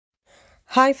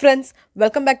Hi friends,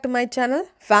 welcome back to my channel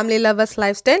Family Lovers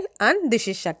Lifestyle and this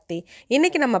is Shakti.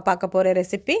 இன்னைக்கு நம்ம பார்க்க போற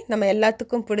recipe நம்ம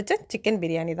எல்லாத்துக்கும் பிடிச்ச chicken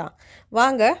biryani தான்.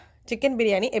 வாங்க chicken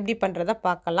biryani எப்படி பண்றத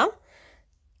பார்க்கலாம்.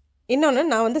 இன்னொன்னு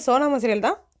நான் வந்து சோனா மசூரியில்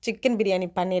தான் chicken biryani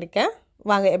பண்ணியிருக்கேன்.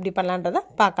 வாங்க எப்படி பண்ணலாம்ன்றத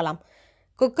பார்க்கலாம்.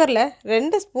 குக்கர்ல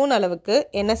 2 ஸ்பூன் அளவுக்கு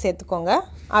எண்ணெய் சேர்த்துக்கோங்க.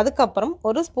 அதுக்கு அப்புறம்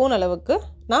 1 ஸ்பூன் அளவுக்கு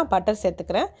நான் பட்டர்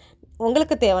சேர்த்துக்கிறேன்.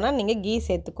 உங்களுக்கு தேவைனா நீங்க கீ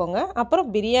சேர்த்துக்கோங்க. அப்புறம்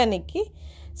பிரியாணிக்கு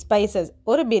ஸ்பைசஸ்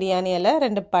ஒரு பிரியாணி இலை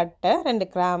 2 பட்டை 2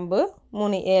 கிராம்பு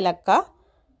 3 ஏலக்காய்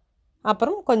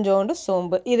அப்புறம் கொஞ்சோண்டு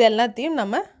சோம்பு இது எல்லாத்தையும்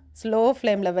நம்ம ஸ்லோ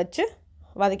ஃப்ளேமில் வச்சு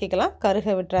வதக்கிக்கலாம்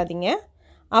கருக விட்டுறாதீங்க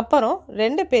அப்புறம்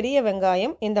 2 பெரிய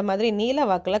வெங்காயம் இந்த மாதிரி நீல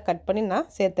வாக்கில் கட் பண்ணி நான்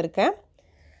சேர்த்துருக்கேன்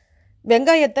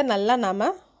வெங்காயத்தை நல்லா நாம்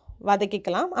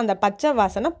வதக்கிக்கலாம் அந்த பச்சை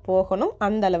வாசனை போகணும்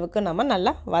அந்த அளவுக்கு நம்ம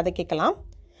நல்லா வதக்கிக்கலாம்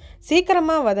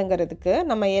சீக்கிரமாக வதங்கிறதுக்கு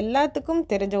நம்ம எல்லாத்துக்கும்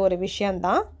தெரிஞ்ச ஒரு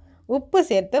விஷயம்தான் உப்பு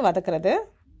சேர்த்து வதக்கிறது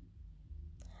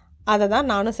அதை தான்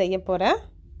நானும் செய்ய போகிறேன்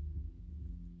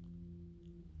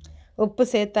உப்பு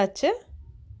சேர்த்தாச்சு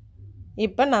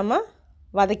இப்போ நம்ம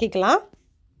வதக்கிக்கலாம்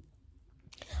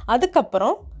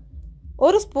அதுக்கப்புறம்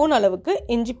 1 ஸ்பூன் அளவுக்கு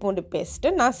இஞ்சி பூண்டு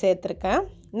பேஸ்ட்டு நான் சேர்த்துருக்கேன்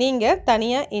நீங்கள்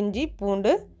தனியாக இஞ்சி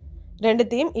பூண்டு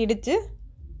ரெண்டுத்தையும் இடித்து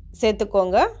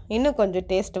சேர்த்துக்கோங்க இன்னும் கொஞ்சம்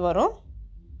டேஸ்ட் வரும்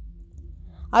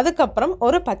அதுக்கப்புறம்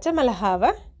ஒரு பச்சை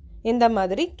மிளகாவை இந்த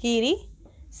மாதிரி கீறி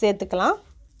சேர்த்துக்கலாம்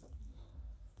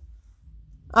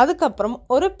அதுக்கப்புறம்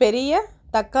ஒரு பெரிய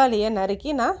தக்காளியை நறுக்கி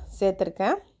நான்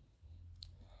சேர்த்துருக்கேன்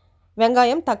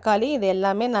வெங்காயம் தக்காளி இது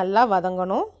எல்லாமே நல்லா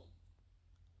வதங்கணும்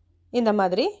இந்த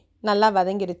மாதிரி நல்லா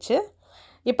வதங்கிருச்சு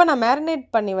இப்போ நான் மேரினேட்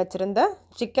பண்ணி வச்சுருந்த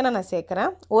சிக்கனை நான்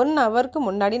சேர்க்குறேன் 1 ஹவருக்கு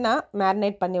முன்னாடி நான்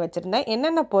மேரினேட் பண்ணி வச்சுருந்தேன்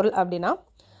என்னென்ன பொருள் அப்படின்னா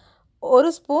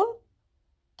 1 spoon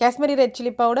Kashmiri red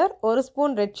chilli powder 1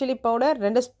 spoon red chilli powder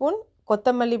 2 spoon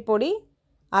கொத்தமல்லி பொடி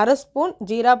 1/2 ஸ்பூன்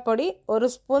ஜீரா பொடி 1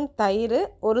 ஸ்பூன் தயிர்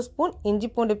 1 ஸ்பூன் இஞ்சி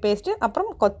பூண்டு பேஸ்ட்டு அப்புறம்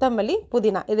கொத்தமல்லி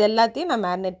புதினா இது எல்லாத்தையும் நான்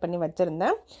மேரினேட் பண்ணி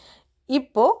வச்சுருந்தேன்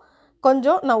இப்போது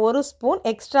கொஞ்சம் நான் 1 ஸ்பூன்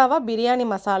எக்ஸ்ட்ராவாக பிரியாணி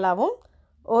மசாலாவும்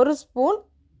 1 ஸ்பூன்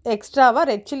எக்ஸ்ட்ராவாக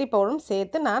ரெட் சில்லி பவுடரும்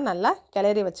சேர்த்து நான் நல்லா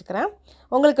கிளறி வச்சுக்கிறேன்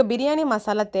உங்களுக்கு பிரியாணி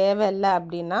மசாலா தேவையில்லை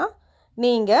அப்படின்னா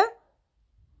நீங்கள்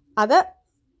அதை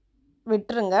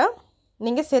விட்டுருங்க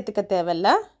நீங்கள் சேர்த்துக்க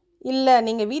தேவையில்லை இல்லை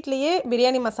நீங்கள் வீட்டிலையே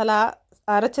பிரியாணி மசாலா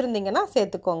அரைச்சிருந்தீங்கன்னா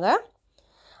சேர்த்துக்கோங்க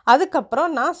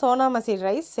அதுக்கப்புறம் நான் சோனா மசூரி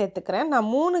ரைஸ் சேர்த்துக்கிறேன் நான்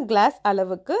 3 கிளாஸ்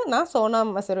அளவுக்கு நான் சோனா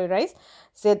மசூரி ரைஸ்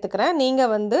சேர்த்துக்கிறேன்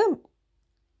நீங்கள் வந்து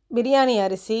பிரியாணி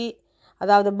அரிசி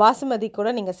அதாவது பாசுமதி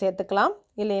கூட நீங்கள் சேர்த்துக்கலாம்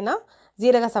இல்லைன்னா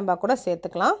ஜீரக சம்பா கூட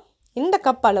சேர்த்துக்கலாம் இந்த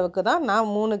கப் அளவுக்கு தான் நான்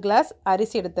 3 கிளாஸ்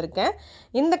அரிசி எடுத்திருக்கேன்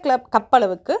இந்த கப்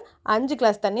அளவுக்கு 5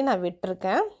 கிளாஸ் தண்ணி நான்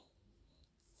விட்டுருக்கேன்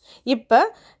இப்போ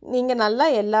நீங்கள் நல்லா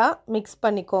எல்லாம் மிக்ஸ்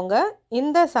பண்ணிக்கோங்க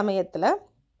இந்த சமயத்தில்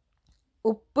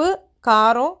உப்பு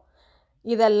காரம்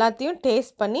இது எல்லாத்தையும்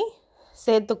டேஸ்ட் பண்ணி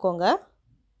சேர்த்துக்கோங்க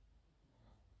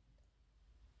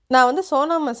நான் வந்து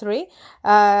சோனா மசூரி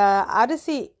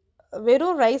அரிசி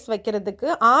வெறும் ரைஸ் வைக்கிறதுக்கு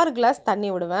 6 கிளாஸ்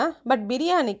தண்ணி விடுவேன் பட்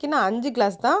பிரியாணிக்கு நான் 5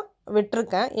 கிளாஸ் தான்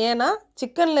விட்டுருக்கேன் ஏன்னா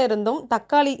சிக்கனில் இருந்தும்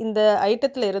தக்காளி இந்த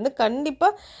ஐட்டத்தில் இருந்து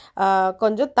கண்டிப்பாக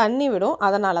கொஞ்சம் தண்ணி விடும்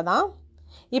அதனால தான்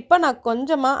இப்போ நான்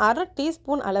கொஞ்சமாக 1/2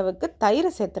 டீஸ்பூன் அளவுக்கு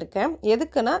தயிர் சேர்த்துருக்கேன்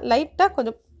எதுக்குன்னா லைட்டாக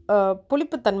கொஞ்சம்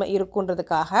புளிப்புத்தன்மை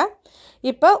இருக்குன்றதுக்காக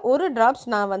இப்போ 1 ட்ராப்ஸ்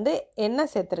நான் வந்து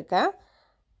எண்ணெய் சேர்த்துருக்கேன்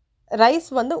ரைஸ்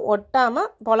வந்து ஒட்டாமல்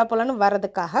பொல பொலன்னு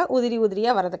வர்றதுக்காக உதிரி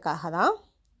உதிரியாக வர்றதுக்காக தான்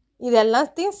இது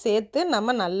எல்லாத்தையும் சேர்த்து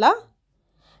நம்ம நல்லா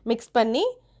மிக்ஸ் பண்ணி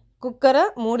குக்கரை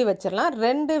மூடி வச்சிடலாம்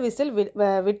 2 விசில்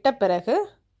விட்ட பிறகு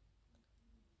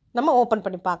நம்ம ஓப்பன்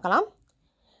பண்ணி பார்க்கலாம்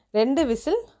 2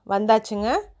 விசில் வந்தாச்சுங்க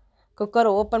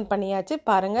குக்கரை ஓப்பன் பண்ணியாச்சு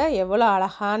பாருங்கள் எவ்வளோ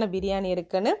அழகான பிரியாணி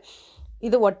இருக்குன்னு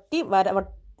இது ஒட்டி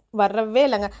வரவே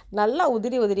இல்லைங்க நல்லா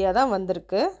உதிரி உதிரியாக தான்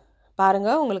வந்திருக்கு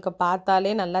பாருங்கள் உங்களுக்கு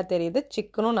பார்த்தாலே நல்லா தெரியுது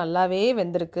சிக்கனும் நல்லாவே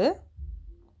வெந்திருக்கு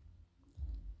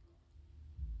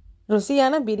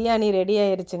ருசியான பிரியாணி ரெடி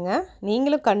ஆயிடுச்சுங்க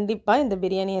நீங்களும் கண்டிப்பாக இந்த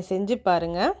பிரியாணியை செஞ்சு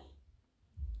பாருங்கள்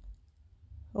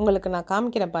உங்களுக்கு நான்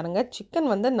காமிக்கிறேன் பாருங்கள் சிக்கன்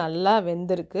வந்து நல்லா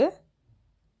வெந்திருக்கு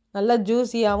நல்லா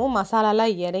ஜூஸியாகவும்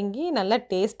மசாலாலாம் இறங்கி நல்லா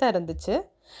டேஸ்ட்டாக இருந்துச்சு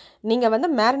நீங்கள் வந்து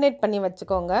மேரினேட் பண்ணி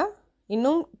வச்சுக்கோங்க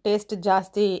இன்னும் டேஸ்ட்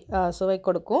ஜாஸ்தி சுவை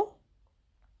கொடுக்கும்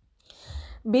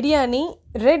பிரியாணி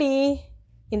ரெடி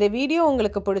இந்த வீடியோ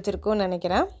உங்களுக்கு பிடிச்சிருக்குன்னு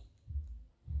நினைக்கிறேன்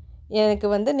எனக்கு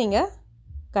வந்து நீங்கள்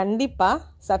கண்டிப்பாக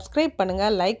சப்ஸ்கிரைப்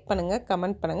பண்ணுங்கள் லைக் பண்ணுங்கள்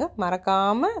கமெண்ட் பண்ணுங்கள்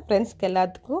மறக்காமல் ஃப்ரெண்ட்ஸ்க்கு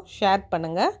எல்லாத்துக்கும் ஷேர்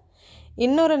பண்ணுங்கள்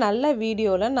இன்னொரு நல்ல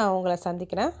வீடியோவில் நான் உங்களை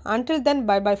சந்திக்கிறேன் until then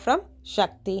bye bye from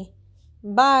Shakti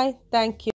bye thank you